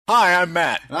Hi, I'm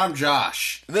Matt. And I'm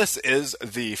Josh. This is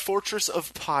the Fortress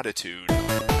of Potitude.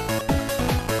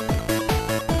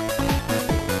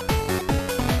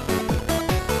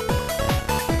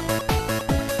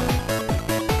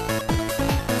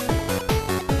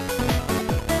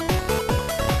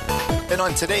 And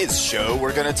on today's show,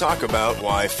 we're going to talk about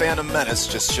why Phantom Menace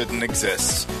just shouldn't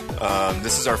exist.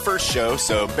 This is our first show,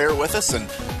 so bear with us and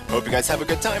hope you guys have a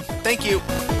good time. Thank you.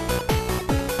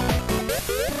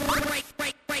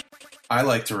 I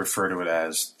like to refer to it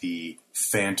as the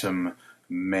Phantom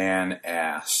Man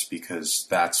ass because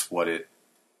that's what it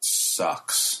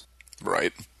sucks.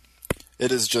 Right.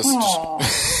 It is just...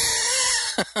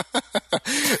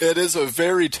 It is a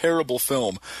very terrible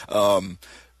film.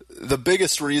 The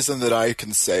biggest reason that I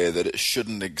can say that it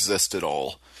shouldn't exist at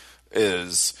all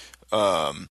is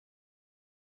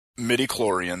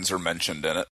midichlorians are mentioned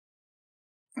in it.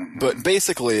 Mm-hmm. But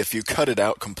basically, if you cut it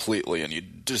out completely and you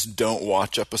just don't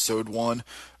watch episode 1,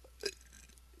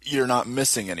 you're not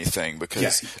missing anything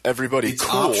because everybody it's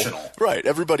cool, optional. Right?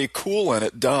 Everybody cool in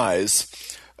it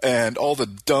dies, and all the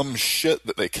dumb shit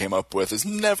that they came up with is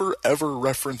never ever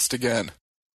referenced again.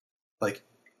 Like,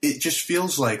 it just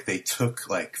feels like they took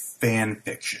like fan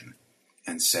fiction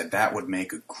and said that would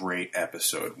make a great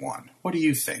episode 1. What do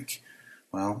you think?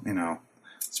 Well,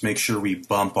 let's make sure we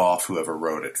bump off whoever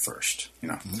wrote it first.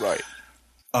 Right.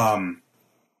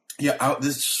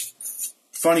 This is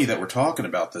funny that we're talking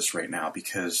about this right now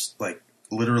because, like,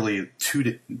 literally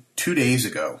 2 days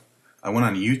ago, I went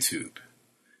on YouTube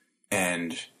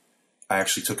and I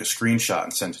actually took a screenshot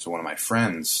and sent it to one of my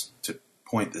friends to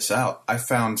point this out. I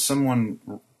found someone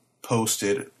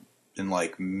posted in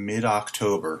like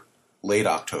mid-October, late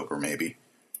October maybe,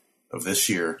 of this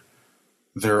year,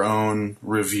 their own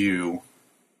review,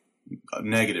 a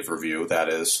negative review, that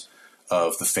is,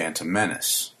 of The Phantom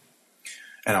Menace.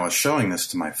 And I was showing this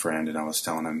to my friend, and I was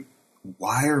telling him,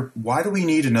 why do we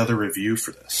need another review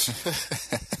for this?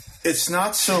 It's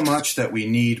not so much that we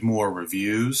need more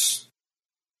reviews.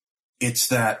 It's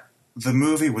that the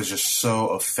movie was just so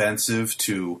offensive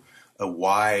to a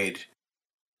wide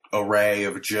array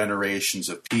of generations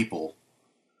of people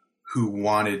who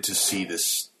wanted to see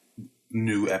this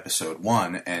new episode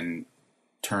 1, and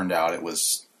turned out it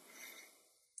was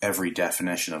every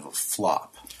definition of a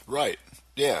flop. Right.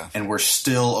 Yeah. And we're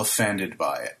still offended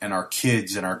by it. And our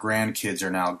kids and our grandkids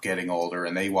are now getting older,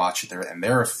 and they watch it and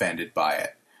they're offended by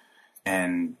it.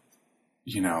 And,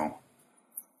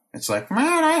 it's like,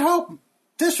 man, I hope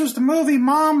this was the movie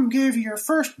Mom gave you your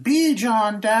first beach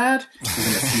on, Dad. Because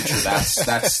in the future,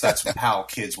 that's how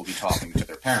kids will be talking to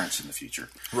their parents in the future.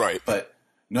 Right. But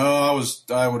no,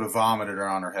 I would have vomited her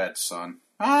on her head, son.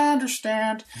 I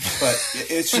understand. But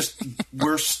it's just,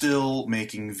 we're still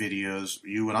making videos.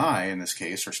 You and I, in this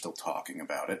case, are still talking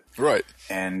about it. Right.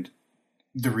 And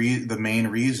the main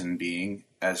reason being,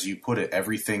 as you put it,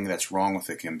 everything that's wrong with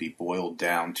it can be boiled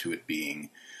down to it being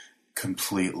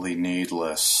completely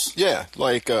needless. Yeah,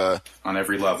 like... on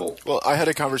every level. Well, I had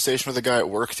a conversation with a guy at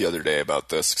work the other day about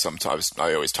this. Sometimes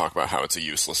I always talk about how it's a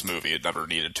useless movie. It never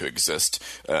needed to exist.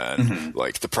 And,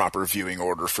 like, the proper viewing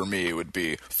order for me would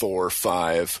be 4,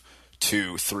 5,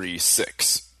 2, 3,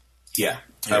 6. Yeah,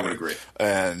 I would agree.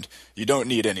 And you don't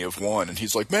need any of one. And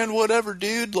he's like, man, whatever,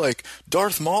 dude. Like,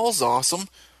 Darth Maul's awesome.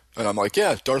 And I'm like,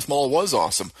 yeah, Darth Maul was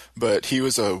awesome. But he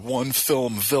was a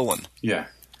one-film villain. Yeah.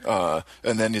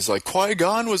 And then he's like,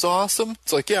 Qui-Gon was awesome.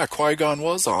 It's like, yeah, Qui-Gon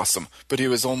was awesome, but he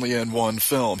was only in one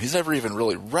film. He's never even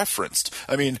really referenced.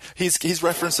 I mean, he's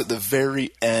referenced at the very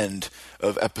end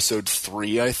of episode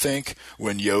 3, I think,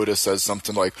 when Yoda says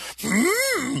something like,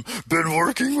 been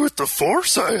working with the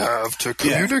Force I have to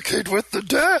communicate with the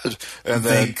dead. And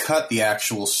then they cut the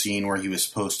actual scene where he was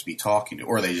supposed to be talking to,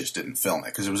 or they just didn't film it,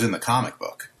 because it was in the comic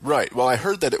book. Right. Well, I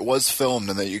heard that it was filmed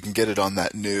and that you can get it on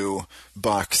that new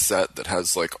box set that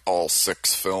has, like, all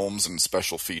 6 films and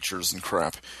special features and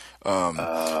crap.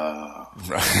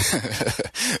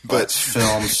 Let's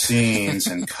film scenes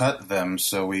and cut them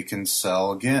so we can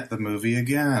sell the movie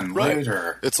again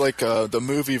later. It's like the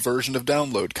movie version of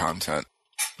download content.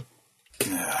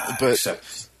 But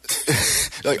except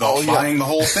like buying the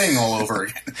whole thing all over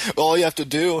again. All you have to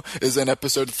do is in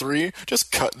episode 3,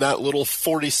 just cut that little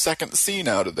 40-second scene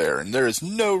out of there, and there is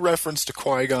no reference to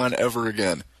Qui-Gon ever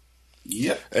again.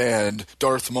 Yep. And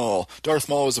Darth Maul. Darth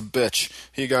Maul was a bitch.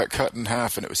 He got cut in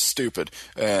half, and it was stupid.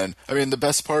 And, I mean, the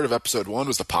best part of episode 1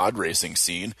 was the pod racing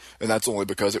scene, and that's only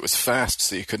because it was fast,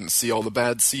 so you couldn't see all the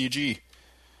bad CG.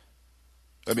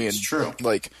 I mean, it's true.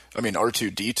 Like, I mean,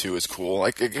 R2-D2 is cool.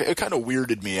 Like, it kind of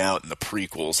weirded me out in the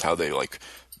prequels how they, like,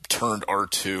 turned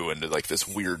R2 into, like, this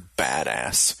weird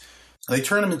badass. They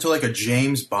turn him into like a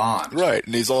James Bond. Right,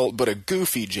 and he's all but a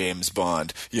goofy James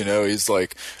Bond. You know, he's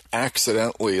like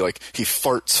accidentally, like, he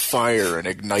farts fire and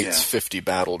ignites 50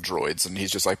 battle droids, and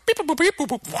he's just like, beep, boop, beep, boop,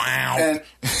 boop, wow. And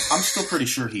I'm still pretty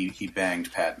sure he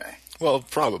banged Padme. Well,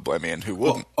 probably. I mean, who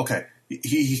wouldn't? Well, okay.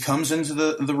 He comes into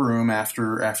the room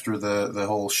after the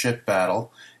whole ship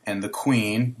battle, and the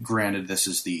queen, granted this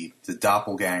is the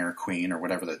doppelganger queen, or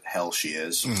whatever the hell she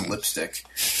is, with the lipstick,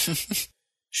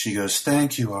 she goes,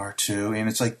 "Thank you, R2," and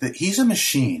it's like, he's a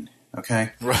machine,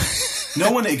 okay? Right.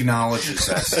 No one acknowledges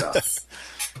that stuff.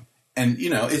 And, you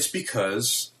know, it's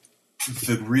because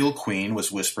the real queen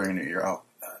was whispering in her ear,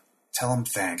 tell him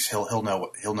thanks, he'll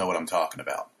know what I'm talking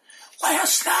about.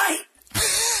 Last night!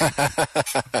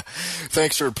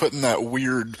 Thanks for putting that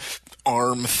weird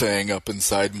arm thing up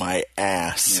inside my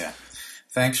ass. Yeah.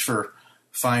 Thanks for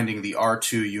finding the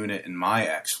R2 unit in my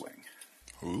X-Wing.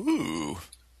 Ooh.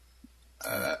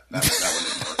 That one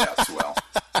didn't work out too well.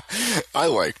 I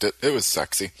liked it. It was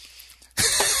sexy.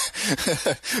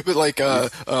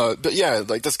 But yeah,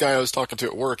 like this guy I was talking to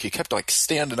at work, he kept like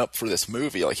standing up for this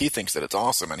movie. Like he thinks that it's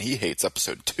awesome and he hates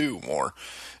episode 2 more.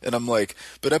 And I'm like,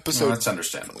 but episode... No, that's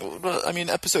understandable. Well, I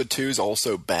mean, episode 2 is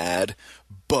also bad,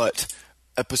 but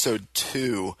episode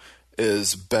 2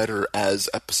 is better as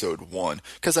episode 1.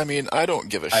 Because, I mean, I don't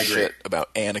give a shit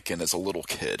about Anakin as a little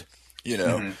kid, you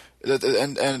know?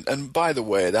 Mm-hmm. And by the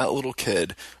way, that little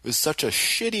kid was such a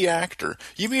shitty actor.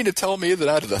 You mean to tell me that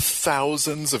out of the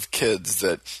thousands of kids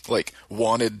that, like,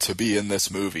 wanted to be in this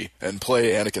movie and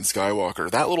play Anakin Skywalker,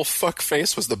 that little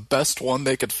fuckface was the best one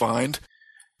they could find?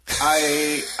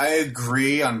 I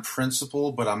agree on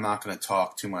principle, but I'm not going to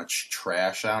talk too much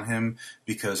trash on him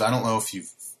because I don't know if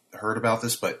you've heard about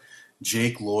this, but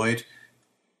Jake Lloyd,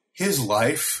 his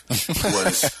life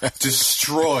was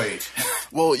destroyed.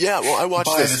 Well, yeah, I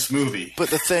watched by this movie. But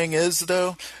the thing is,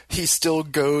 though, he still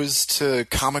goes to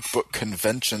comic book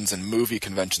conventions and movie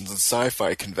conventions and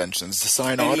sci-fi conventions to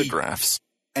sign autographs.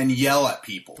 And yell at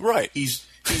people. Right. He's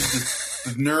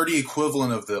the nerdy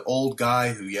equivalent of the old guy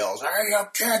who yells, "Hey, you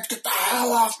kids, get the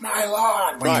hell off my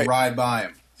lawn!" when you ride by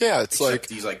him. Yeah, it's Except like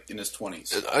he's like in his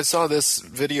 20s. I saw this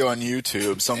video on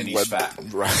YouTube. And he's fat.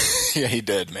 Right? Yeah, he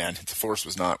did, man. The Force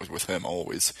was not with him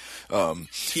always.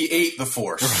 He ate the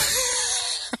Force.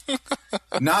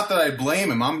 Not that I blame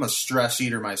him. I'm a stress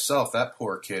eater myself. That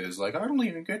poor kid is like, I don't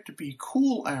even get to be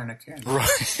cool, Anakin.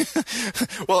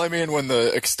 Right. Well, I mean, when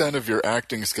the extent of your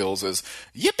acting skills is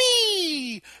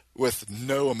yippee with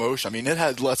no emotion. I mean, it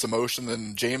had less emotion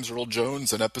than James Earl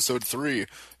Jones in Episode 3.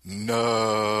 No.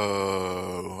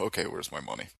 Okay, where's my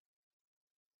money?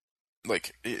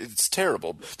 Like, it's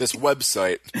terrible. This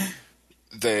website,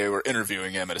 they were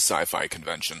interviewing him at a sci-fi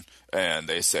convention, and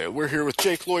they say, "We're here with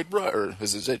Jake Lloyd Wright," or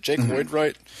is it Jake Lloyd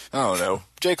Wright? I don't know.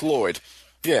 Jake Lloyd.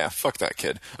 Yeah, fuck that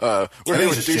kid. We're here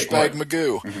with Douchebag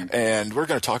Magoo, and we're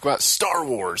going to talk about Star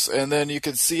Wars. And then you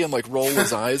could see him, like, roll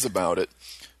his eyes about it.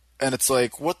 And it's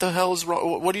like, what the hell is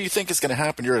wrong? What do you think is going to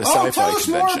happen? You're at a sci-fi tell us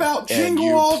convention. More about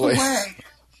Jingle All the Way.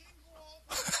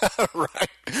 Right.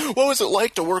 What was it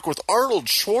like to work with Arnold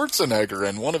Schwarzenegger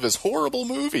in one of his horrible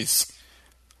movies?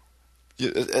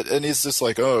 And he's just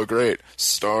like, oh, great,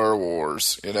 Star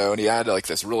Wars, you know, and he had like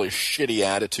this really shitty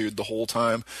attitude the whole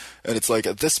time. And it's like,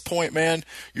 at this point, man,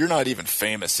 you're not even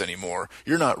famous anymore.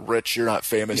 You're not rich. You're not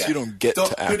famous. Yeah. You don't get to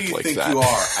act like that. Who do you think you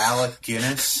are, Alec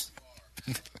Guinness?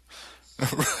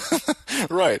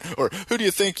 Right. Or who do you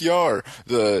think you are?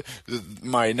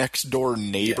 My next door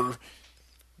neighbor? Yeah.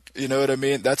 You know what I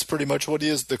mean? That's pretty much what he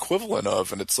is the equivalent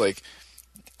of. And it's like,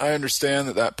 I understand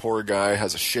that poor guy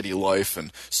has a shitty life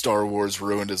and Star Wars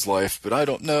ruined his life, but I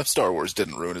don't know. Star Wars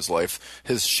didn't ruin his life.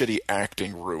 His shitty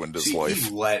acting ruined his life. He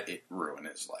let it ruin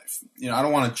his life. You know, I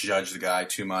don't want to judge the guy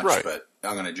too much, but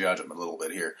I'm going to judge him a little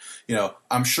bit here. You know,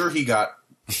 I'm sure he got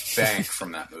bank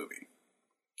from that movie.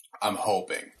 I'm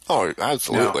hoping. Oh,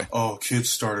 absolutely. Now, kids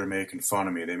started making fun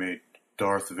of me. They made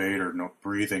Darth Vader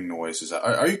breathing noises.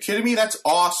 Are you kidding me? That's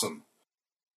awesome.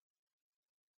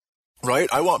 Right?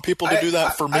 I want people to do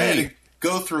that for me. I had to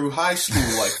go through high school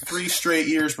like 3 straight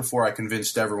years before I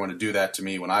convinced everyone to do that to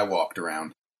me when I walked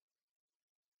around.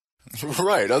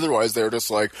 Right. Otherwise, they're just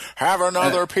like, have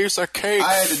another piece of cake,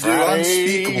 I had to do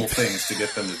unspeakable things to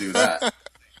get them to do that.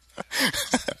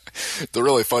 The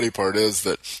really funny part is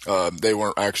that they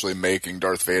weren't actually making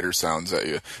Darth Vader sounds at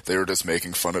you. They were just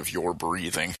making fun of your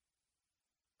breathing.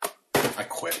 I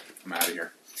quit. I'm out of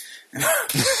here.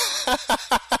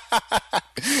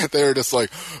 They were just like,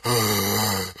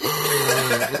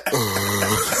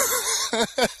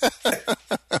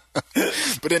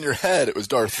 but in your head it was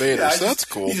Darth Vader, so that's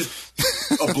cool. You just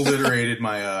obliterated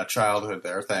my childhood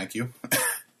there. Thank you.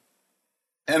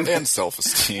 and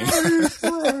self-esteem.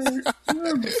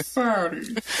 I'm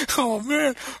fatty. Oh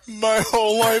man, my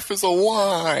whole life is a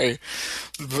lie.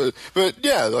 But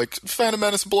yeah, like Phantom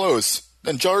Menace blows.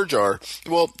 And Jar Jar,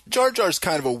 well, Jar Jar's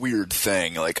kind of a weird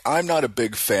thing. Like, I'm not a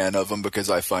big fan of him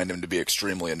because I find him to be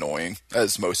extremely annoying,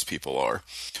 as most people are.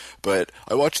 But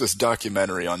I watched this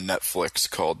documentary on Netflix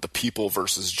called The People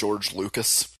versus George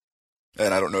Lucas.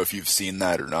 And I don't know if you've seen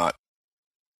that or not.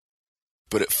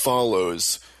 But it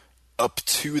follows up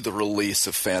to the release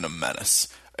of Phantom Menace.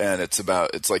 And it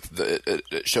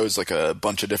shows like a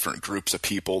bunch of different groups of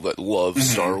people that love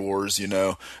Star Wars, you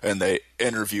know, and they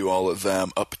interview all of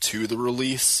them up to the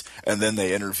release, and then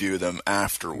they interview them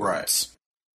afterwards. Right.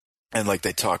 And like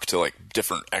they talk to like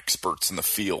different experts in the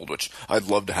field, which I'd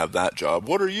love to have that job.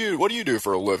 What do you do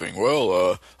for a living?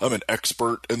 Well, I'm an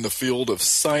expert in the field of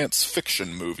science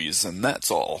fiction movies, and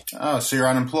that's all. Oh, so you're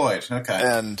unemployed. Okay.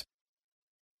 And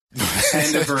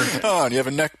oh, and you have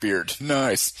a neck beard.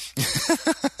 Nice.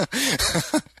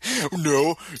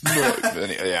 No. Yeah.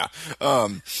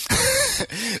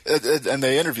 And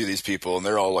they interview these people, and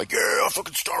they're all like, yeah,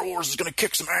 fucking Star Wars is gonna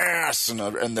kick some ass. And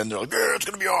then they're like, yeah, it's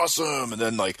gonna be awesome. And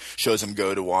then, like, shows them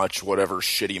go to watch whatever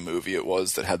shitty movie it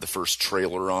was that had the first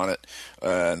trailer on it.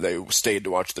 And they stayed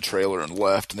to watch the trailer and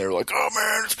left, and they were like, oh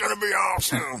man, it's gonna be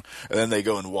awesome. And then they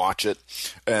go and watch it.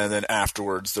 And then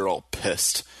afterwards, they're all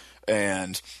pissed.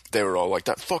 And they were all like,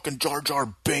 that fucking Jar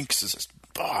Jar Binks is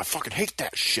I fucking hate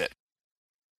that shit.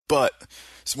 But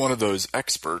it's one of those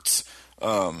experts,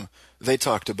 they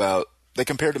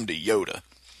compared him to Yoda.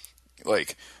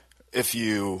 Like, if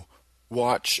you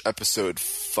watch episode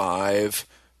 5,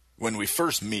 when we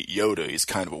first meet Yoda, he's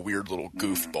kind of a weird little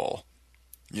goofball.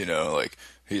 You know, like,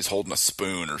 he's holding a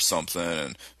spoon or something,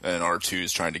 and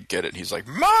R2's trying to get it, and he's like,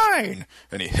 mine!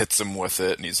 And he hits him with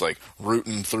it, and he's, like,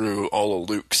 rooting through all of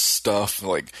Luke's stuff,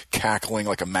 like, cackling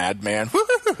like a madman.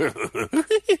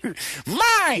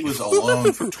 Mine! He was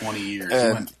alone for 20 years.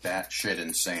 He went batshit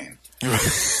insane.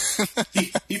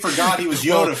 he forgot he was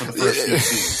Yoda for the first few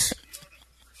scenes.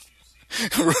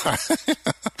 Right.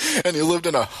 And he lived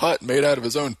in a hut made out of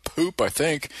his own poop, I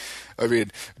think. I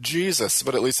mean, Jesus,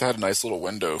 but at least it had a nice little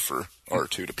window for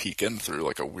R2 to peek in through,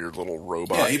 like a weird little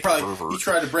robot. Yeah, he tried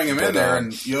to bring him in there,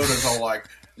 and Yoda's all like,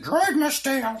 Droid must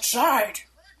stay outside.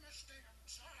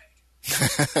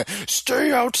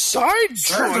 Stay outside,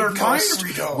 serve their kind,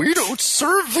 we don't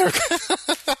serve their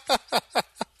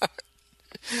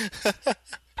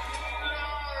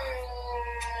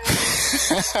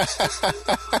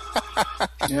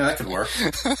Yeah, that could work.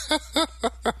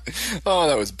 Oh,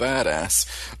 that was badass.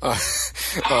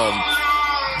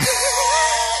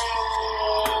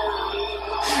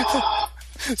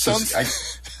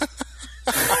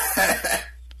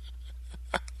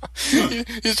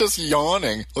 He's just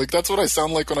yawning. Like, that's what I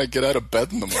sound like when I get out of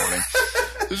bed in the morning.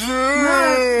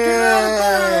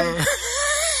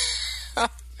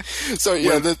 So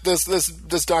yeah,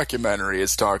 this documentary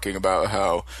is talking about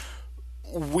how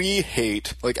we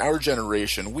hate, like, our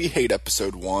generation, we hate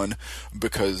episode 1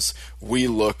 because we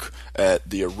look at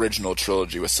the original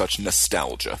trilogy with such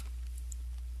nostalgia.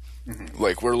 Mm-hmm.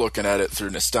 Like, we're looking at it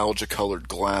through nostalgia-colored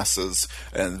glasses,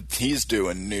 and he's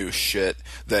doing new shit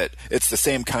that it's the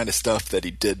same kind of stuff that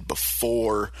he did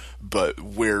before, but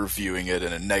we're viewing it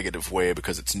in a negative way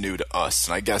because it's new to us.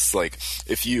 And I guess, like,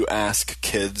 if you ask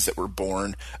kids that were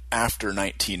born after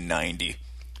 1990,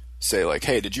 say, like,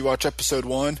 hey, did you watch episode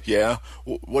 1? Yeah?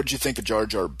 What'd you think of Jar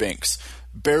Jar Binks?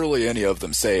 Barely any of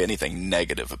them say anything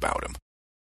negative about him.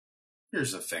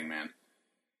 Here's the thing, man.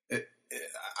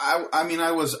 I mean,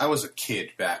 I was a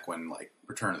kid back when, like,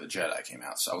 Return of the Jedi came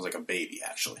out, so I was like a baby,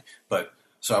 actually. But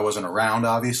so I wasn't around,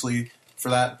 obviously, for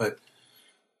that, but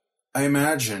I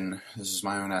imagine, this is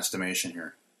my own estimation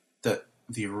here, that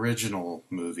the original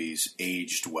movies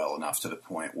aged well enough to the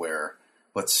point where,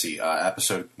 let's see,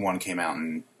 episode 1 came out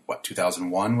in,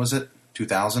 2001, was it?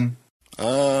 2000?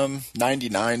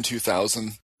 99,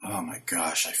 2000. Oh my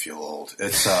gosh, I feel old.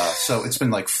 It's, so it's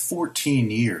been like 14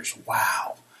 years.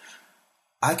 Wow.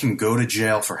 I can go to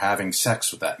jail for having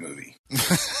sex with that movie.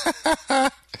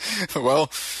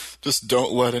 Well, just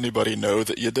don't let anybody know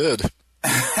that you did.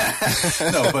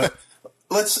 No, but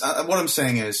let's, what I'm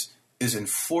saying is in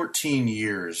 14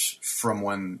 years from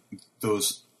when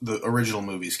the original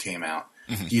movies came out,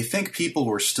 mm-hmm. Do you think people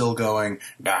were still going,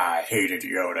 I hated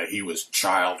Yoda, he was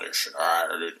childish,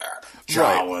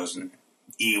 Jawas and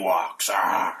Ewoks,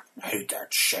 I hate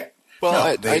that shit.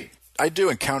 Well, no, I do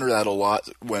encounter that a lot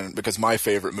because my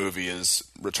favorite movie is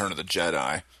Return of the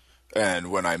Jedi,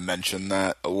 and when I mention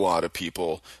that, a lot of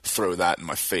people throw that in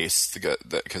my face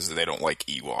because they don't like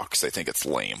Ewoks. They think it's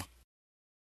lame.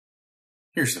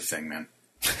 Here's the thing, man.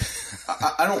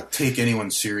 I don't take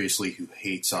anyone seriously who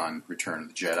hates on Return of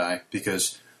the Jedi,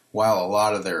 because while a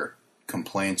lot of their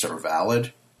complaints are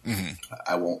valid,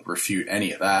 I won't refute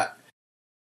any of that.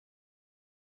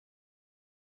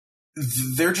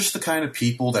 They're just the kind of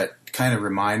people that kind of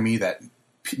remind me that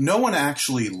no one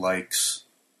actually likes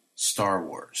Star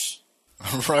Wars.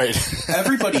 Right.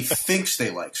 Everybody thinks they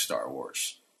like Star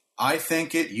Wars. I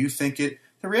think it, you think it.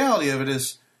 The reality of it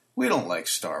is, we don't like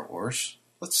Star Wars.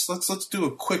 Let's do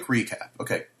a quick recap.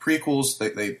 Okay, prequels,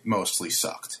 they mostly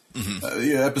sucked.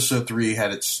 Episode 3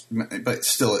 had it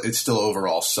still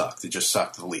overall sucked. It just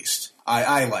sucked the least.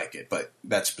 I like it, but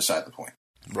that's beside the point.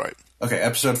 Right. Okay,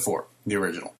 Episode 4, the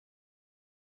original.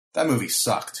 That movie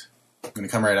sucked. I'm going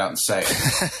to come right out and say it.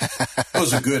 It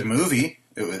was a good movie.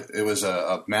 It was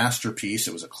a masterpiece.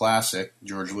 It was a classic.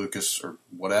 George Lucas, or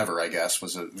whatever, I guess,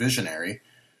 was a visionary.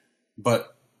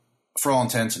 But for all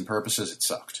intents and purposes, it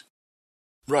sucked.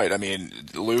 Right. I mean,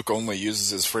 Luke only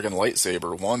uses his friggin'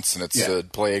 lightsaber once, and it's to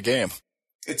play a game.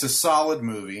 It's a solid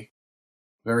movie.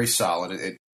 Very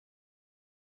solid.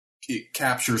 It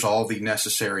captures all the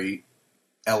necessary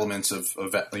elements of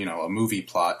a movie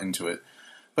plot into it.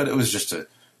 But it was just a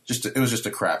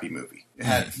crappy movie.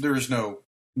 There was no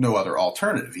other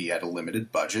alternative. He had a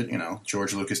limited budget.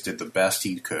 George Lucas did the best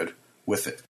he could with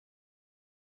it.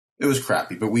 It was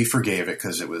crappy, but we forgave it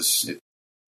because it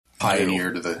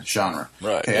pioneered the genre.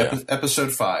 Right. Okay,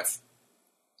 Episode 5.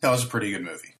 That was a pretty good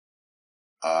movie.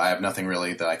 I have nothing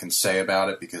really that I can say about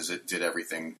it because it did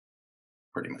everything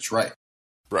pretty much right.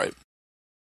 Right.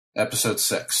 Episode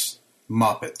 6.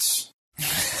 Muppets.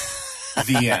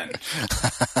 The end.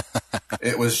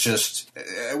 It was just,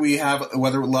 we have,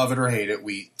 whether we love it or hate it,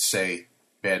 we say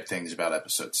bad things about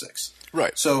Episode 6.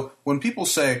 Right. So when people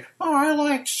say, "Oh, I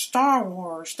like Star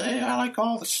Wars. I like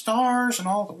all the stars and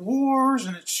all the wars,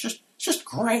 and it's just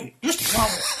great. Just love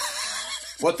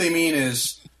it." What they mean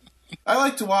is, I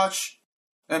like to watch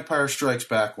Empire Strikes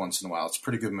Back once in a while. It's a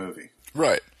pretty good movie.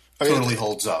 Right. Totally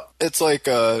holds up. It's like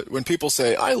when people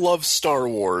say, "I love Star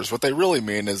Wars," what they really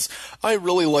mean is, I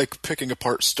really like picking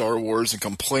apart Star Wars and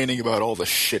complaining about all the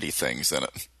shitty things in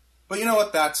it. But you know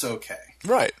what? That's okay.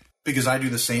 Right. Because I do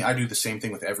the same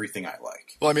thing with everything I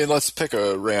like. Well, I mean, let's pick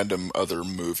a random other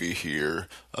movie here.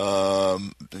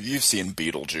 You've seen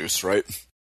Beetlejuice, right?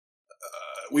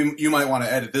 You might want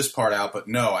to edit this part out, but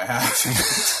no, I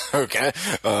haven't. Okay.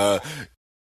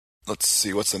 Let's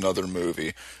see, what's another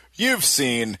movie? You've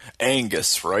seen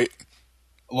Angus, right?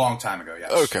 A long time ago,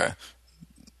 yes. Okay.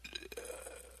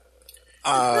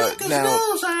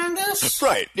 Angus.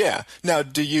 Right, yeah. Now,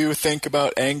 do you think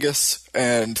about Angus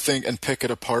and pick it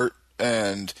apart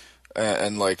and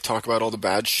like talk about all the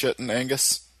bad shit in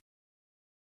Angus?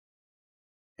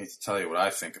 I hate to tell you what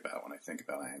I think about when I think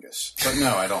about Angus, but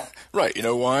no, I don't. Right, you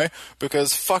know why?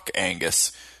 Because fuck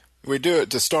Angus. We do it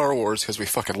to Star Wars because we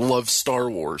fucking love Star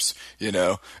Wars,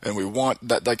 and we want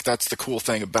that. Like, that's the cool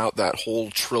thing about that whole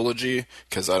trilogy,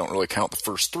 because I don't really count the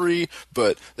first 3,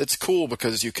 but it's cool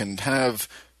because you can have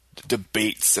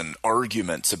debates and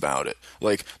arguments about it.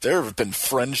 Like, there have been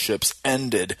friendships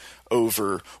ended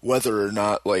over whether or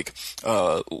not, like,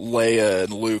 Leia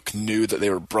and Luke knew that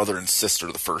they were brother and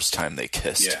sister the first time they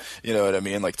kissed. Yeah. You know what I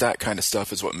mean? Like, that kind of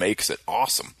stuff is what makes it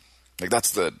awesome. Like,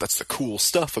 that's the cool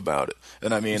stuff about it.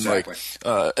 And I mean, exactly.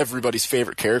 Like, everybody's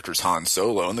favorite character is Han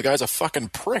Solo, and the guy's a fucking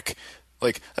prick.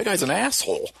 Like, that guy's an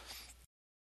asshole.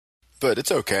 But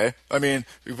it's okay. I mean,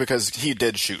 because he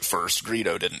did shoot first.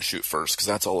 Greedo didn't shoot first, because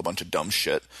that's all a bunch of dumb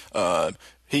shit.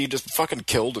 He just fucking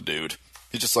killed a dude.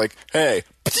 He's just like, "Hey,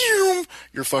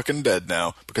 you're fucking dead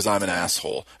now, because I'm an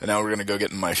asshole. And now we're going to go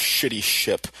get in my shitty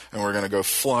ship, and we're going to go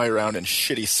fly around in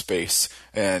shitty space,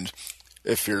 and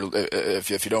if you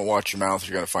don't watch your mouth,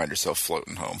 you're going to find yourself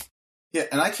floating home." Yeah,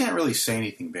 and I can't really say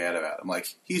anything bad about him. Like,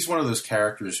 he's one of those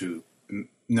characters who,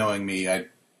 knowing me, I'd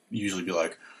usually be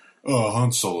like, "Oh,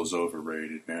 Han Solo's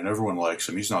overrated, man. Everyone likes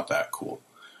him. He's not that cool."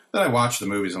 Then I watch the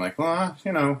movies, and I'm like, well,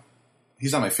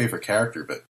 he's not my favorite character,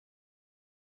 but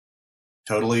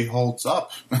totally holds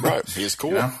up. Right, he's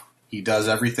cool. He does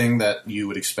everything that you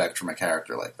would expect from a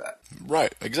character like that.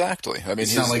 Right, exactly. I mean,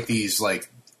 it's not like these, like,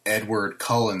 Edward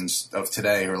Cullens of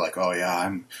today who are like, "Oh yeah,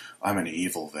 I'm an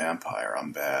evil vampire.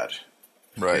 I'm bad."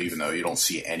 Right. Even though you don't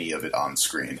see any of it on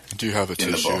screen. Do you have a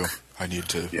tissue? I need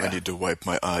to wipe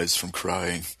my eyes from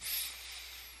crying.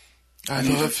 I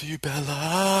love you,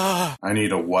 Bella. I need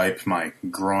to wipe my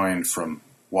groin from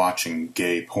watching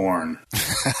gay porn.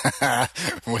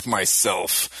 With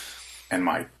myself. And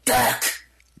my back.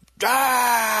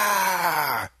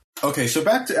 Ah! Okay, so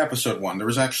back to episode 1. There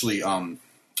was actually, I'm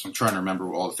trying to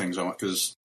remember all the things I want,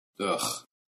 because,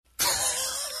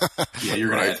 Yeah, you're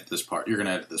gonna Right. edit this part. You're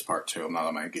gonna edit this part too. I'm not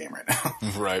on my game right now.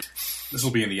 Right. This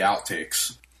will be in the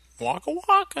outtakes. Waka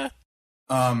waka.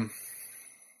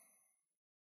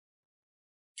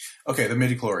 Okay, the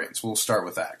midichlorians. We'll start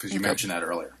with that because you mentioned that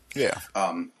earlier. Yeah.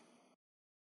 A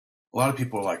lot of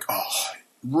people are like, "Oh, it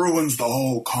ruins the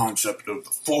whole concept of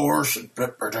the Force." And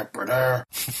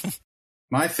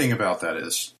my thing about that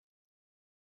is,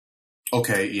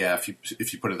 okay, yeah, if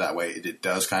you put it that way, it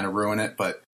does kind of ruin it,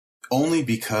 but only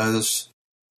because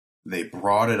they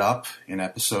brought it up in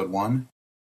episode 1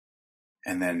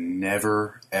 and then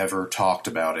never, ever talked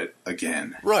about it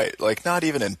again. Right, like not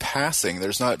even in passing.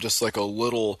 There's not just like a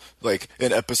little, like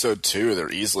in episode 2,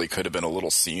 there easily could have been a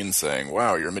little scene saying,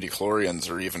 wow, your midichlorians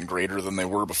are even greater than they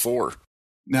were before.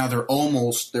 Now they're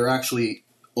actually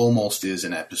almost is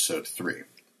in episode 3.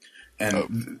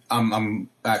 And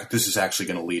this is actually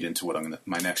going to lead into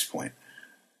my next point.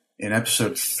 In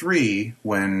episode 3,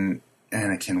 when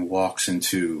Anakin walks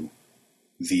into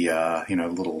the,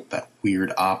 that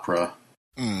weird opera.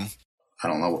 I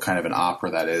don't know what kind of an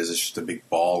opera that is. It's just a big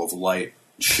ball of light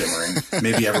shimmering.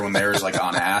 Maybe everyone there is like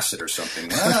on acid or something.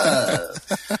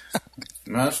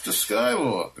 Master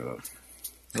Skywalker.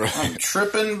 Right. I'm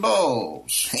tripping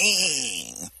balls.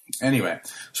 Anyway,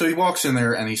 so he walks in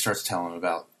there and he starts telling him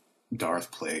about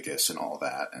Darth Plagueis and all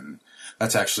that. And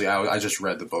that's actually, I just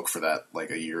read the book for that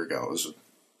like a year ago. It was a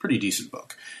pretty decent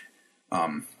book.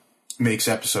 Makes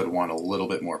episode 1 a little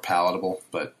bit more palatable,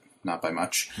 but not by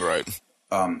much. Right.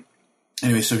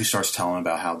 Anyway, so he starts telling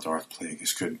about how Darth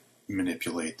Plagueis could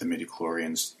manipulate the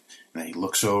midichlorians, and then he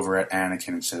looks over at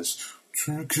Anakin and says,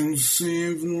 "To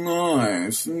conceive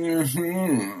life,"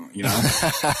 you know.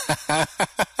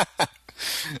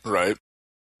 Right.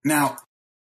 Now,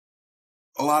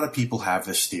 a lot of people have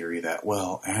this theory that,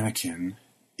 well, Anakin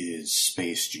is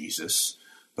space Jesus,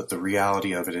 but the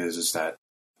reality of it is that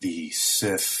the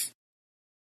Sith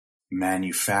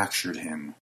manufactured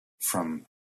him from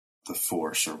the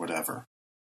Force or whatever.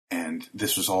 And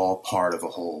this was all part of a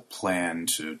whole plan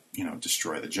to,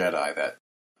 destroy the Jedi that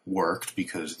worked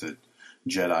because the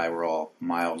Jedi were all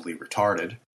mildly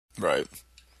retarded. Right.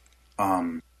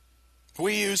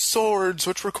 We use swords,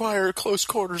 which require close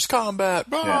quarters combat.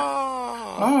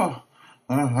 Yeah.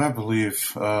 I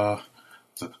believe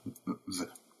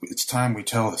it's time we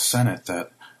tell the Senate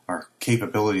that our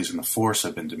capabilities in the Force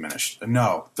have been diminished.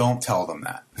 No, don't tell them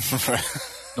that.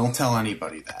 Don't tell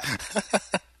anybody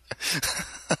that.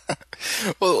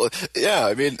 Well, yeah,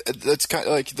 I mean, that's kind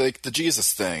of like the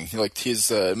Jesus thing. Like, he's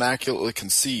immaculately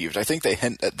conceived. I think they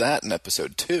hint at that in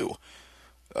episode 2,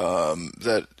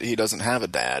 that he doesn't have a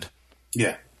dad.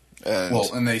 Yeah.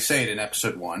 And they say it in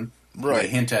episode 1. Right. They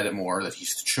hint at it more, that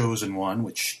he's the chosen one,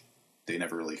 which they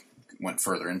never really went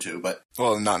further into, but...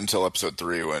 Well, not until episode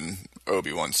 3 when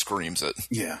Obi-Wan screams it.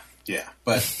 Yeah.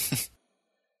 But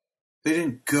they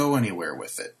didn't go anywhere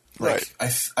with it. Like,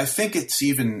 right. I think it's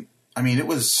even... I mean, it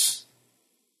was...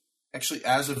 Actually,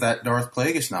 as of that Darth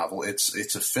Plagueis novel,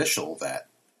 it's official that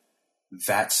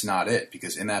that's not it.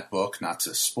 Because in that book, not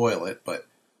to spoil it, but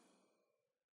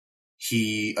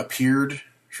he appeared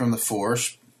from the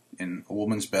Force in a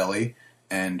woman's belly,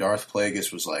 and Darth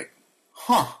Plagueis was like,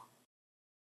 huh,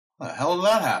 how the hell did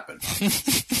that happen?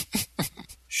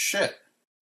 Shit.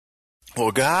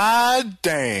 Well,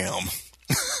 goddamn.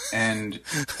 And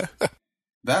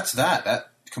that's that.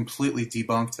 That completely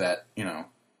debunked that,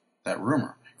 that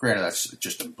rumor. Granted, that's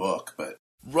just a book, but...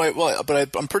 Right, well,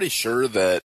 but I'm pretty sure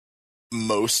that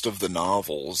most of the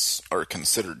novels are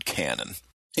considered canon.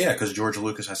 Yeah, because George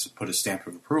Lucas has to put his stamp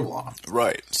of approval on them.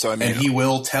 Right, so I mean... And he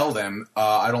will tell them,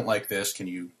 I don't like this,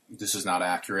 this is not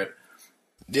accurate.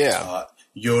 Yeah.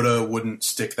 Yoda wouldn't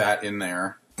stick that in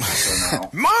there, so no.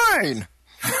 Mine!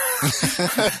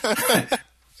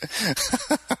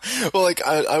 Well, like,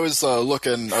 I was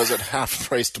looking, I was at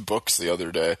half-priced books the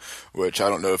other day, which I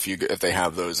don't know if they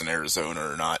have those in Arizona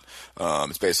or not.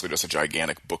 It's basically just a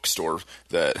gigantic bookstore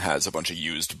that has a bunch of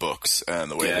used books, and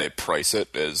the way they price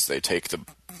it is they take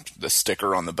the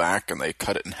sticker on the back and they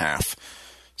cut it in half.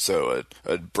 So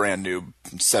a brand new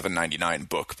 $7.99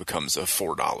 book becomes a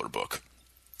 $4 book.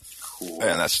 Cool.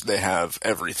 And they have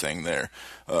everything there.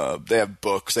 They have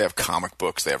books, they have comic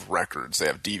books, they have records, they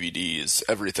have DVDs.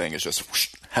 Everything is just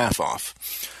half off.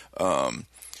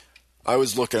 I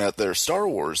was looking at their Star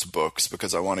Wars books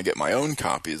because I want to get my own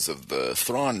copies of the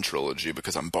Thrawn trilogy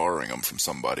because I'm borrowing them from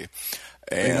somebody.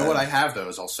 And, you know what? I have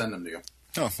those. I'll send them to you.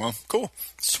 Oh, well, cool.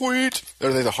 Sweet.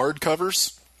 Are they the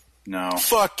hardcovers? No.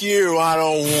 Fuck you. I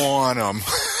don't want them.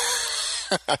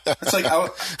 It's like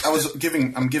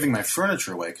I'm giving my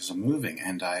furniture away because I'm moving,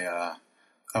 and I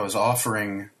was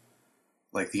offering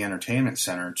like the entertainment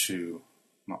center to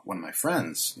one of my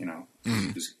friends, he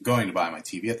was going to buy my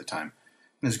TV at the time,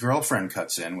 and his girlfriend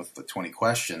cuts in with the 20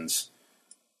 questions.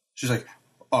 She's like,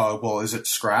 well, is it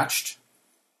scratched?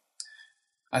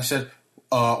 I said,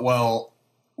 well,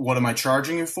 what am I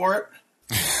charging you for it?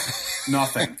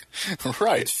 Nothing.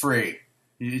 Right. It's free.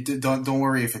 Don't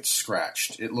worry if it's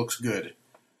scratched. It looks good,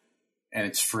 and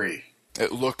it's free.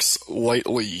 It looks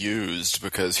lightly used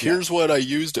because here's what I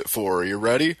used it for. Are you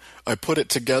ready? I put it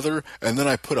together, and then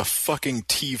I put a fucking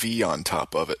TV on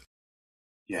top of it.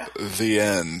 Yeah. The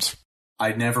end.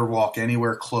 I'd never walk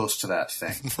anywhere close to that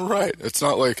thing. Right. It's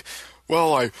not like,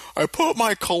 well, I put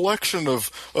my collection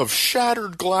of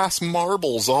shattered glass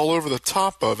marbles all over the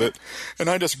top of it, and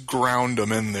I just ground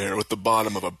them in there with the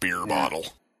bottom of a beer bottle.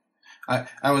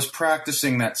 I was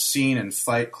practicing that scene in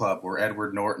Fight Club where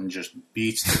Edward Norton just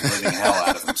beats the living hell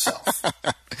out of himself.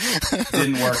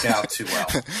 Didn't work out too well.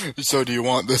 So do you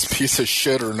want this piece of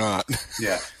shit or not?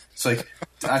 Yeah. It's like,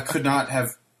 I could not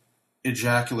have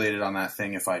ejaculated on that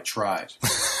thing if I tried.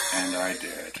 And I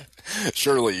did.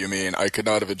 Surely you mean I could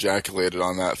not have ejaculated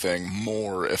on that thing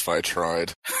more if I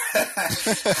tried.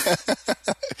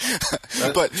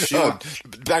 But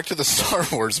back to the Star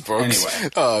Wars books.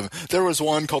 Anyway. There was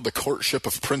one called The Courtship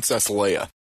of Princess Leia.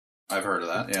 I've heard of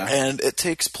that, yeah. And it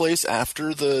takes place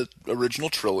after the original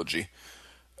trilogy.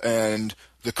 And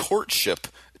the courtship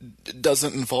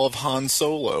doesn't involve Han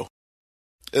Solo.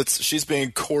 She's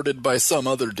being courted by some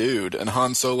other dude, and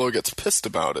Han Solo gets pissed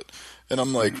about it. And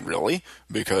I'm like, really?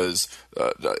 Because,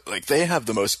 they have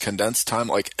the most condensed time.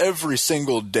 Like, every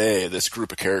single day, this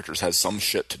group of characters has some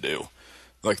shit to do.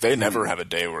 Like, they never have a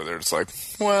day where they're just like,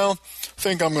 well, I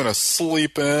think I'm gonna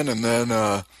sleep in and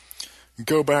then,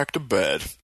 go back to bed.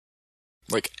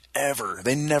 Like, ever.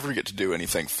 They never get to do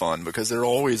anything fun because they're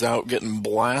always out getting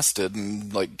blasted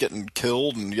and, like, getting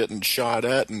killed and getting shot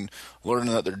at and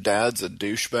learning that their dad's a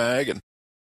douchebag and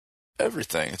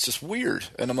everything. It's just weird.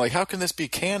 And I'm like, how can this be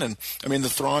canon? I mean, the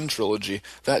Thrawn trilogy,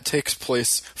 that takes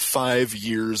place 5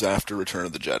 years after Return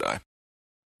of the Jedi.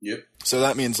 Yep. So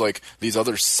that means, like, these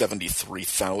other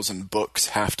 73,000 books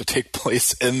have to take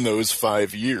place in those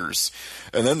 5 years.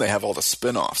 And then they have all the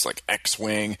spin-offs, like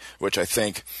X-Wing, which I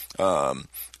think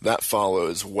that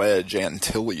follows Wedge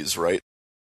Antilles, right?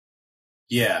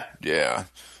 Yeah. Yeah.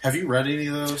 Have you read any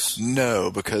of those? No,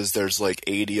 because there's like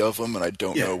 80 of them, and I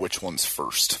don't know which one's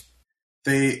first.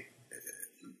 There's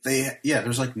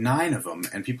like 9 of them,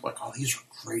 and people are like, oh, these are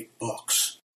great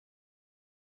books.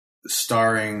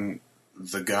 Starring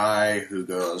the guy who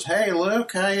goes, hey,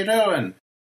 Luke, how you doing? In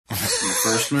the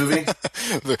first movie.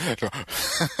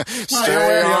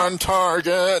 Stay on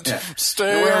target. Yeah.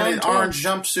 Stay You're wearing on an orange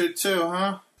jumpsuit too,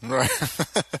 huh? Right.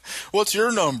 What's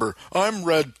your number? I'm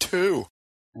red 2.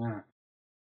 Yeah.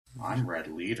 I'm red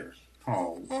leader.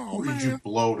 Oh, who did you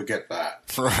blow to get that?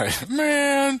 Right.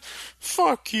 Man,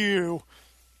 fuck you.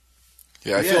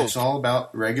 Yeah, it's all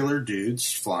about regular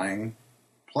dudes flying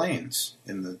planes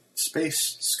in the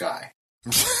space sky.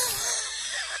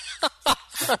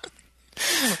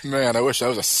 Man, I wish I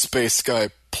was a space guy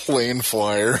plane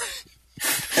flyer.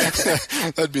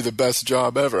 That'd be the best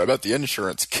job ever. I bet the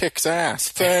insurance kicks ass.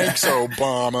 Thanks,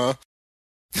 Obama.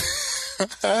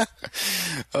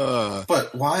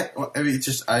 But why? I mean,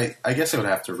 I guess I would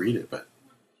have to read it, but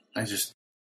I just...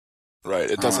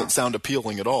 Right, it doesn't sound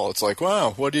appealing at all. It's like,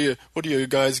 wow, what are you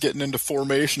guys getting into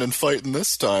formation and fighting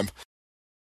this time?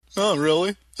 Oh,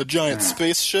 really? A giant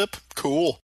spaceship?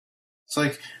 Cool. It's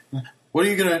like, what are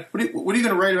you gonna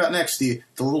write about next? The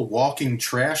little walking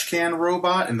trash can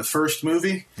robot in the first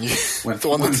movie? Yeah, when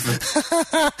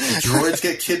the droids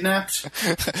get kidnapped?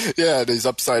 Yeah, he's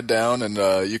upside down, and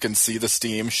you can see the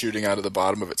steam shooting out of the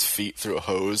bottom of its feet through a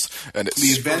hose, and it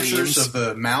The Adventures of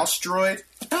the Mouse Droid?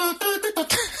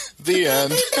 The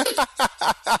end.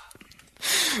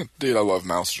 Dude, I love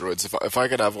mouse droids. If I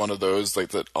could have one of those, like,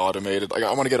 that automated, like,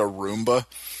 I want to get a Roomba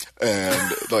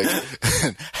and, like,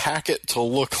 hack it to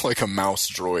look like a mouse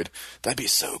droid. That'd be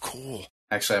so cool.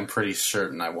 Actually, I'm pretty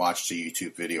certain I watched a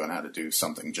YouTube video on how to do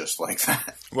something just like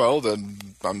that. Well, then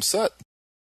I'm set.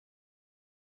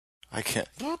 I can't.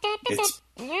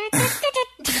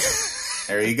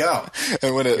 There you go.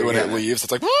 And when it leaves,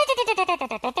 it's like,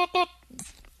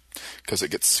 because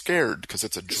it gets scared because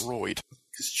it's a droid.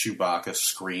 Because Chewbacca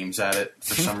screams at it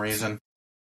for some reason.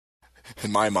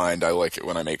 In my mind, I like it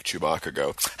when I make Chewbacca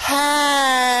go,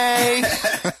 "Hey!"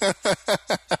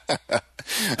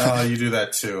 Oh, you do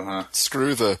that too, huh?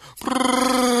 Screw the.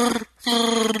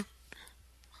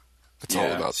 It's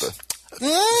all about the.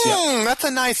 That's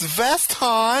a nice vest,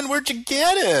 hon. Where'd you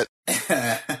get it?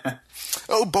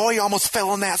 Oh boy, you almost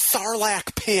fell in that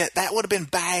Sarlacc pit. That would have been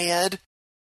bad.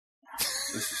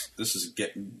 This is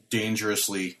getting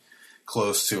dangerously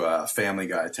close to Family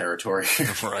Guy territory.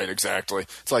 Right, exactly.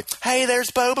 It's like, hey, there's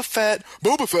Boba Fett.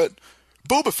 Boba Fett.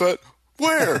 Boba Fett.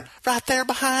 Where? Right there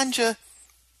behind you.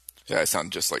 Yeah, I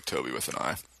sound just like Toby with an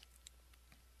eye.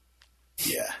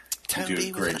 Yeah. Toby You do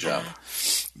a great job.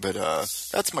 But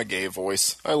that's my gay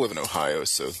voice. I live in Ohio,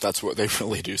 so that's what they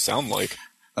really do sound like.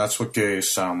 That's what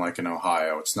gays sound like in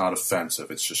Ohio. It's not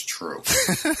offensive. It's just true.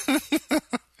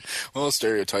 Well,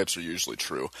 stereotypes are usually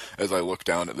true. As I look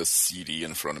down at this CD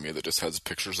in front of me that just has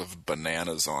pictures of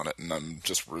bananas on it, and I'm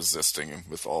just resisting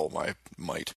with all my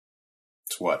might.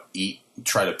 It's what?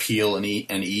 Try to peel and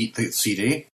eat the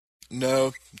CD?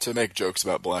 No, to make jokes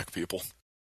about black people.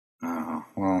 Oh,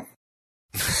 well.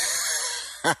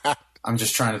 I'm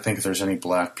just trying to think if there's any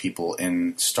black people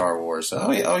in Star Wars.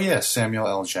 Oh yeah, Samuel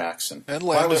L. Jackson. And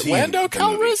Lando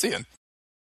Calrissian.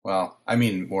 Well, I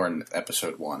mean more in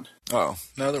Episode 1. Oh,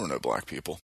 no, there were no black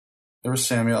people. There was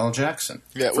Samuel L. Jackson.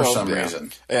 Yeah, for some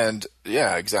reason. And,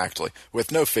 yeah, exactly.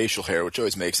 With no facial hair, which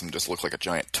always makes him just look like a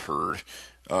giant turd.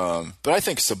 But I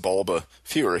think Sebulba,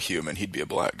 if he were a human, he'd be a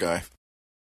black guy.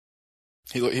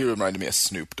 He reminded me of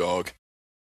Snoop Dogg.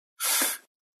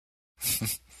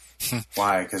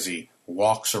 Why? Because he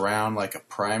walks around like a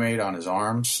primate on his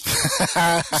arms? Is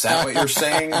that what you're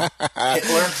saying,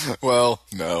 Hitler? Well,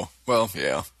 no. Well,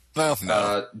 yeah. Well,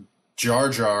 no. Jar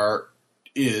Jar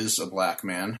is a black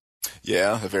man.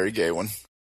 Yeah, a very gay one.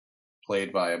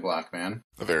 Played by a black man.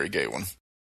 A very gay one.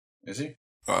 Is he?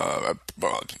 Well,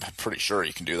 I'm pretty sure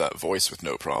you can do that voice with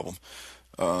no problem.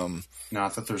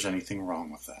 Not that there's anything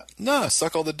wrong with that. Nah,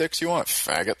 suck all the dicks you want,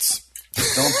 faggots.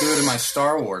 Don't do it in my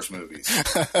Star Wars movies.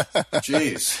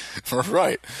 Jeez.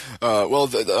 Right. Well,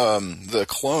 the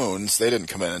clones, they didn't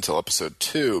come in until Episode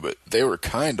 2, but they were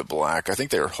kind of black. I think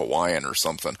they were Hawaiian or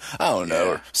something. I don't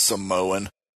know. Or Samoan.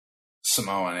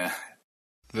 Samoan, yeah.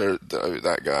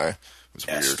 That guy was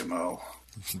weird. Eskimo.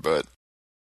 But,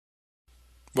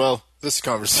 well, this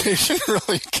conversation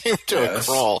really came to a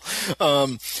crawl.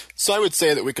 So I would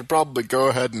say that we could probably go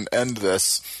ahead and end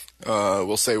this.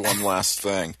 We'll say one last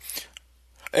thing.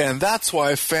 And that's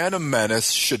why Phantom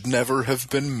Menace should never have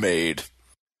been made.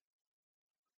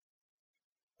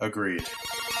 Agreed.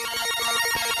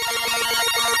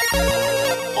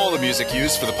 All the music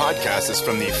used for the podcast is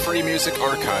from the Free Music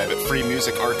Archive at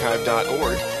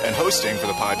freemusicarchive.org, and hosting for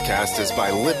the podcast is by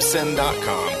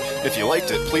Libsyn.com. If you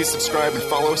liked it, please subscribe and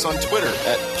follow us on Twitter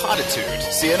at Poditude.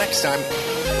 See you next time.